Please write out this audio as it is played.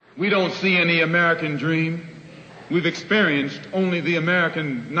We don't see any American dream. We've experienced only the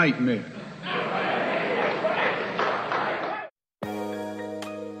American nightmare.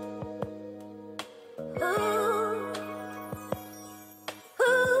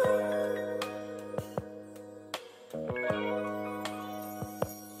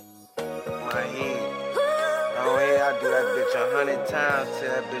 My head. Oh, yeah, I do that bitch 100 times till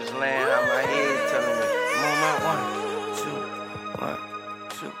that bitch land on my head telling me, I'm on my 1, 2, 1,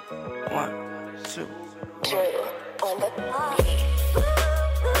 2, 1, 2. On the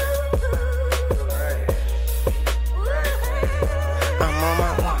I'm on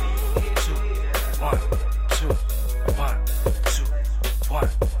my 1, 2, 1, 2, 1, 2, 1,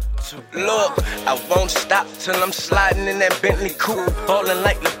 2. Look, I won't stop till I'm sliding in that Bentley coupe, ballin'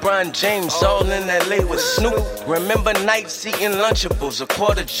 like LeBron James, all in LA with Snoop. Remember nights eating Lunchables, a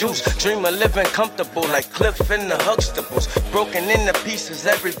quarter juice, dream of living comfortable like Cliff and the Huxtables. Broken into pieces,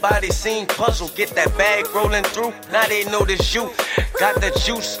 everybody seen puzzle. Get that bag rolling through, now they notice you. Got the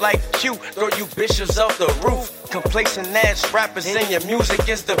juice like Q, throw you bishops off the roof. Complacent ass rappers and your music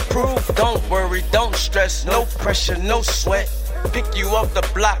is the proof. Don't worry, don't stress, no pressure, no sweat. Pick you off the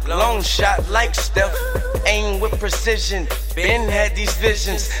block, long shot like Steph. Aim with precision, Ben had these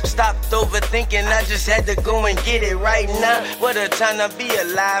visions. Stopped overthinking, I just had to go and get it right now. What a time to be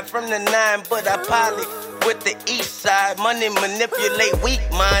alive, from the 9, but I pilot with the east side. Money manipulate weak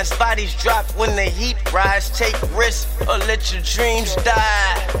minds, bodies drop when the heat rise. Take risks or let your dreams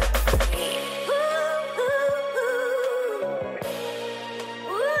die.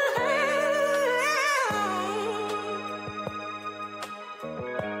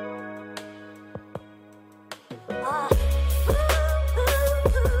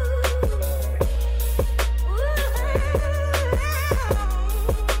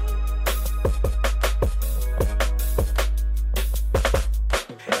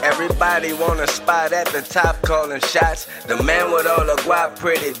 Everybody want a spot at the top calling shots. The man with all the guap,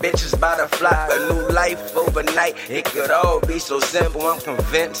 pretty bitches by the flock. A new life overnight, it could all be so simple, I'm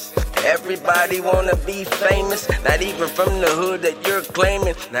convinced. Everybody wanna be famous, not even from the hood that you're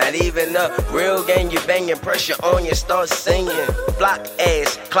claiming. Not even a real gang, you banging, pressure on you, start singing. Block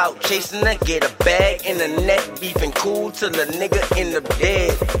ass, clout chasing to get a bag in the net. Beefing cool till a nigga in the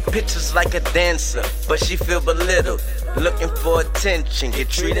bed. Pictures like a dancer, but she feel belittled. Looking for attention, get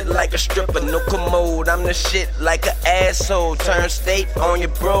treated like a stripper. No commode, I'm the shit like an asshole. Turn state on your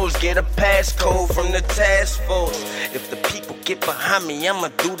bros, get a passcode from the task force. If the people get behind me, I'ma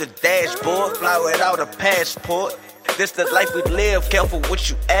do the dashboard. Fly without a passport. This the life we live, careful what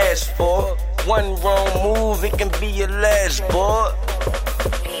you ask for. One wrong move, it can be your last, boy.